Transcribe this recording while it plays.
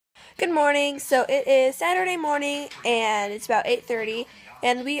Good morning. So it is Saturday morning and it's about 8:30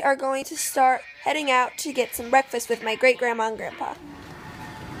 and we are going to start heading out to get some breakfast with my great grandma and grandpa.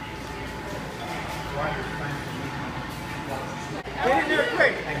 Get in there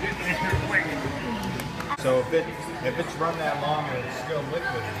quick! So if it's run that long and it's still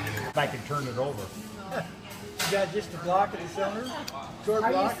liquid, I can turn it over. You got just a block in the center? Short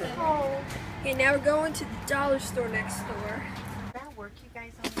block? Okay, now we're going to the dollar store next door. That'll work, you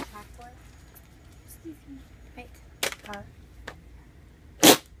guys on the chalkboard. Excuse me. Wait.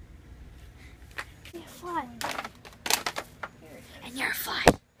 You're a fly. And you're a fly.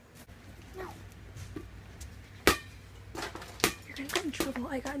 No. You're gonna get in trouble.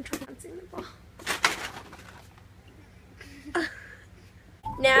 I got in trouble bouncing the ball.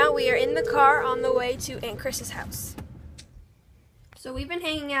 Now we are in the car on the way to Aunt Chris's house. So we've been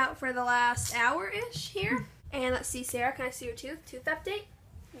hanging out for the last hour-ish here. And let's see, Sarah, can I see your tooth? Tooth update?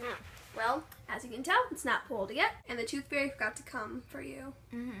 No. Well, as you can tell, it's not pulled yet. And the tooth fairy forgot to come for you.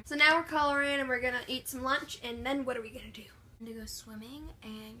 So now we're coloring and we're gonna eat some lunch. And then what are we gonna do? I'm gonna go swimming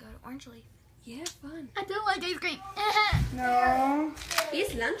and go to Orange Leaf. Yeah, fun. I don't like ice cream. No.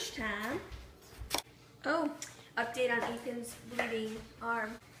 It's lunchtime. Oh, update on Ethan's bleeding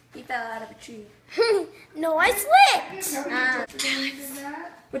arm. He fell out of a tree. No, I slipped.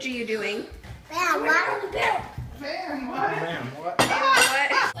 What are you doing? Bam, What?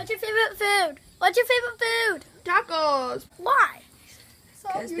 What's your favorite food? What's your favorite food? Tacos. Why?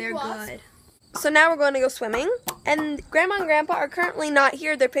 Because they're good. So now we're going to go swimming. And Grandma and Grandpa are currently not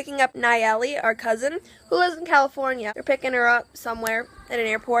here. They're picking up Nayeli, our cousin, who lives in California. They're picking her up somewhere at an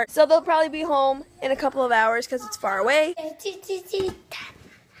airport. So they'll probably be home in a couple of hours because it's far away. No!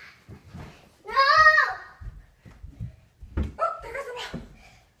 Oh, there goes the ball.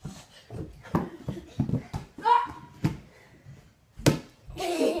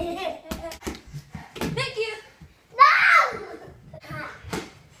 Thank you.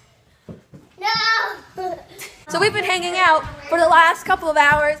 No! So we've been hanging out for the last couple of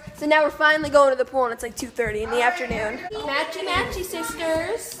hours, so now we're finally going to the pool, and it's like 2:30 in the afternoon. Matchy matchy,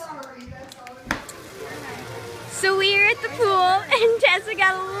 sisters. So we're at the pool, and Tessa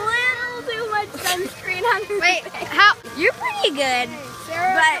got a little too much sunscreen on her face. How? You're pretty good,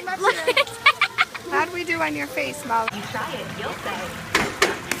 Sarah, but how do we do on your face, Molly? You try it, you'll say.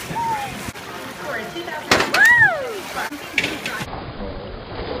 For a 2000.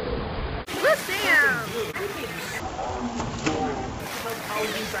 Woo, Sam!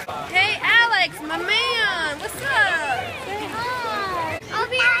 Hey, Alex, my man, what's up? Say hi. I'll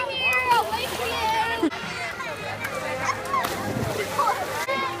be right here. I'll wait for you.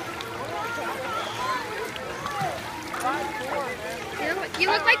 You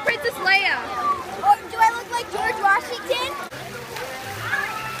look like Princess Leia. Oh, do I look like George Washington?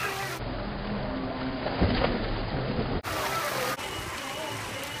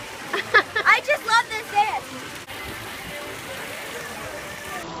 I just love this dance.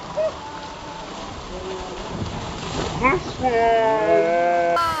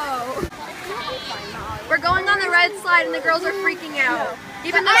 Oh. We're going on the red slide and the girls are freaking out.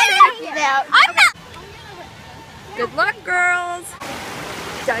 Even though I'm not. Good luck, girls.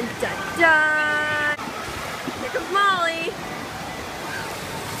 Dun dun dun. Here comes Molly.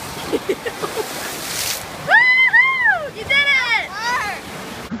 Woohoo! You did it!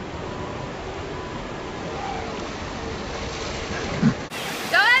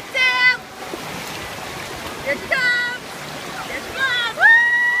 Go ahead, Sam. Here she comes. Here she comes.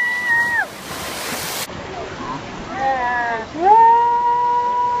 Woo!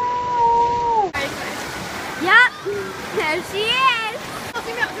 Yep. There she is.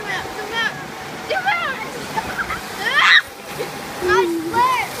 Zoom out, zoom out, zoom out. Zoom out. I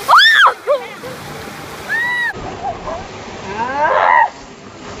slipped.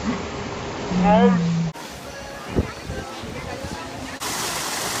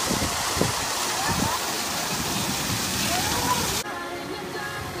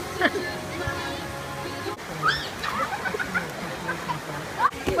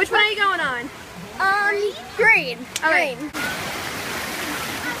 Which one are you going on? Green. Okay. Green.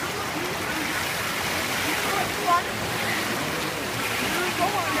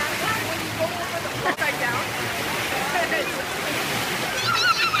 Upside down.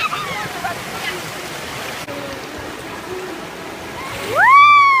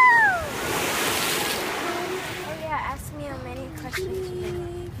 Oh yeah, ask me how many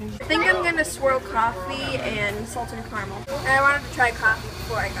questions. I think I'm gonna swirl coffee and salted caramel. And I wanted to try coffee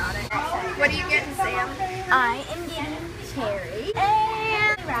before I got it. What are you getting, Sam? I am getting cherry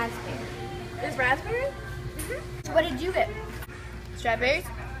and raspberry. There's raspberry? What did you get? Strawberries?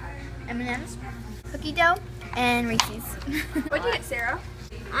 M&M's, cookie dough, and Reese's. What'd you get, Sarah?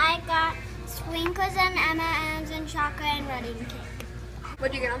 I got sprinkles and M&M's and chocolate and wedding cake.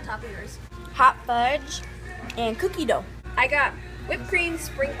 What'd you get on top of yours? Hot fudge and cookie dough. I got whipped cream,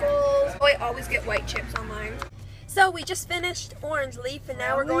 sprinkles. Oh, I always get white chips on mine. So we just finished Orange Leaf, and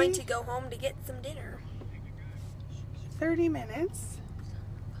now we're going to go home to get some dinner. 30 minutes.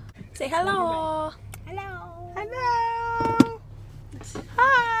 Say hello. Hello. Hello.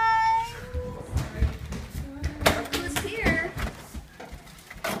 Hi. Look who's here.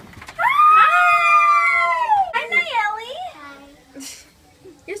 Hi, Nayeli.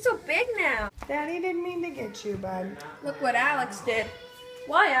 You're so big now. Daddy didn't mean to get you, bud. Look what Alex did.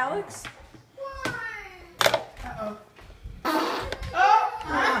 Why, Alex? Uh-oh.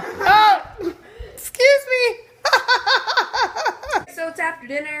 Oh! Excuse me! So it's after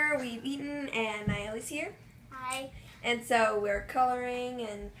dinner, we've eaten, and Nayeli's here. Hi. And so we're coloring,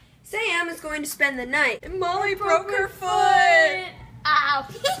 and Sam is going to spend the night. And Molly broke her foot. Ow.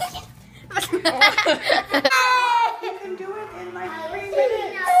 You can do it in like 3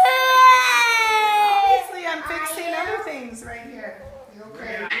 minutes. Obviously, I'm fixing other things right here. You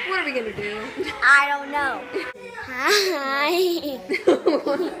okay? What are we going to do? I don't know. Hi.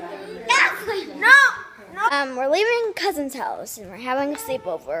 No. We're leaving cousin's house and we're having a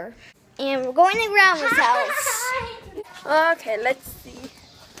sleepover. And we're going to grandma's house. Okay, let's see.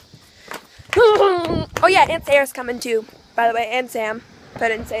 Oh yeah, Aunt Sarah's coming too, by the way, and Sam. If I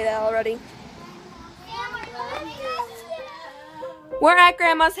didn't say that already. We're at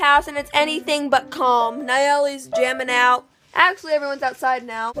Grandma's house and it's anything but calm. Nayeli's jamming out. Actually, everyone's outside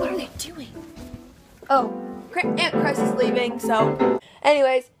now. What are they doing? Oh, Aunt Chris is leaving, so.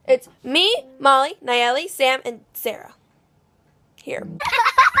 Anyways, it's me, Molly, Nayeli, Sam, and Sarah. Here.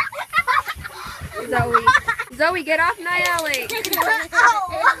 Zoe, get off Nayeli.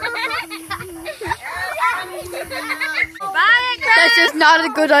 Bye, Chris. That's just not a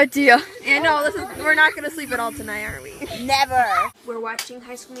good idea. Yeah, no, we're not going to sleep at all tonight, are we? Never. We're watching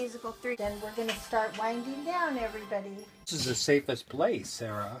High School Musical 3. Then we're going to start winding down, everybody. This is the safest place,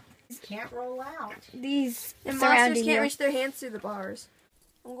 Sarah. Can't roll out. These And monsters surrounding can't you. reach their hands through the bars.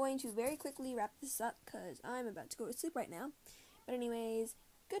 I'm going to very quickly wrap this up because I'm about to go to sleep right now. But anyways,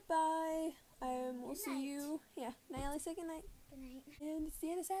 goodbye. We'll see you. Yeah, Nayeli, say goodnight. Good night. And it's the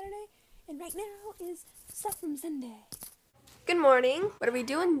end of Saturday. And right now is stuff from Sunday. Good morning. What are we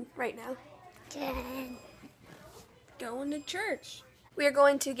doing right now? Good. Going to church. We are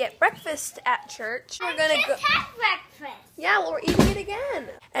going to get breakfast at church. We're gonna go. Have breakfast. Yeah, well, we're eating it again.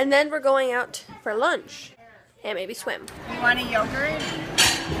 And then we're going out for lunch and maybe swim. You want a yogurt?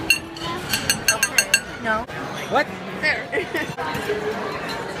 Okay. No. What? There.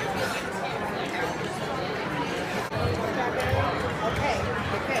 Okay.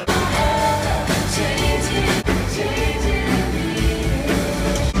 Okay.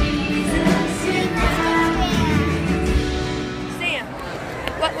 Sam,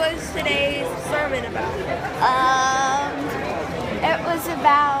 what was today's sermon about? It was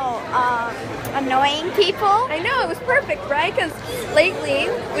about annoying people. I know, it was perfect, right? Because lately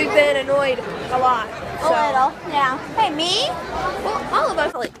we've been annoyed a lot. A little, yeah. Hey, me? Well, all of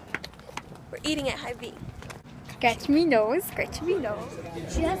us. We're eating at Hy-Vee. Scratch me nose, scratch me nose.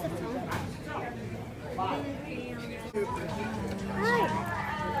 She has a phone.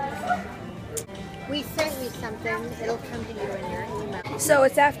 We sent you something. It'll come to you in your email. So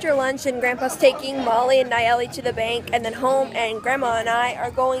it's after lunch and Grandpa's taking Molly and Nayeli to the bank and then home, and Grandma and I are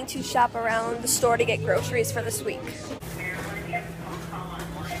going to shop around the store to get groceries for this week.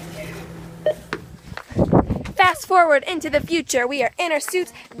 Fast forward into the future. We are in our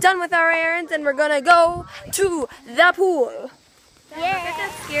suits, done with our errands, and we're gonna go to the pool. Yeah. Look at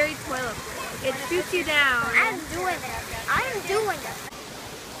that scary toilet bowl. It shoots you down. I'm doing it. I'm doing it.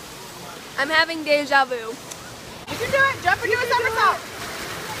 I'm having deja vu. You can do it. Jump and do a somersault.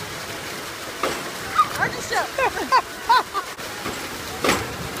 Or just jump.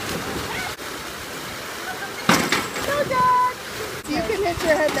 Go, Dad. You can hit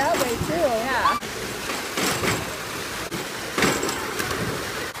your head that way, too. Yeah.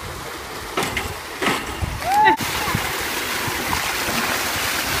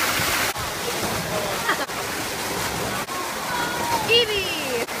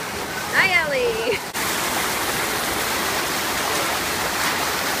 Evie! Nayeli!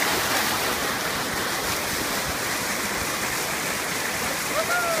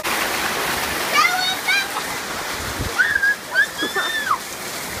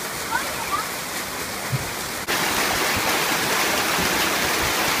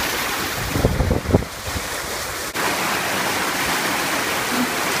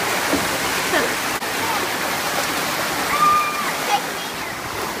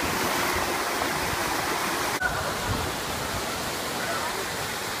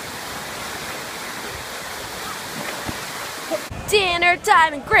 dinner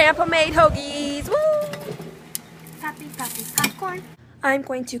time and Grandpa made hoagies. Woo! Poppy, poppy, popcorn. I'm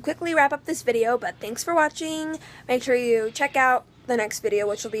going to quickly wrap up this video, but thanks for watching. Make sure you check out the next video,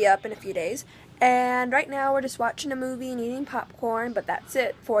 which will be up in a few days. And right now we're just watching a movie and eating popcorn, but that's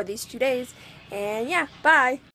it for these 2 days. And yeah, bye!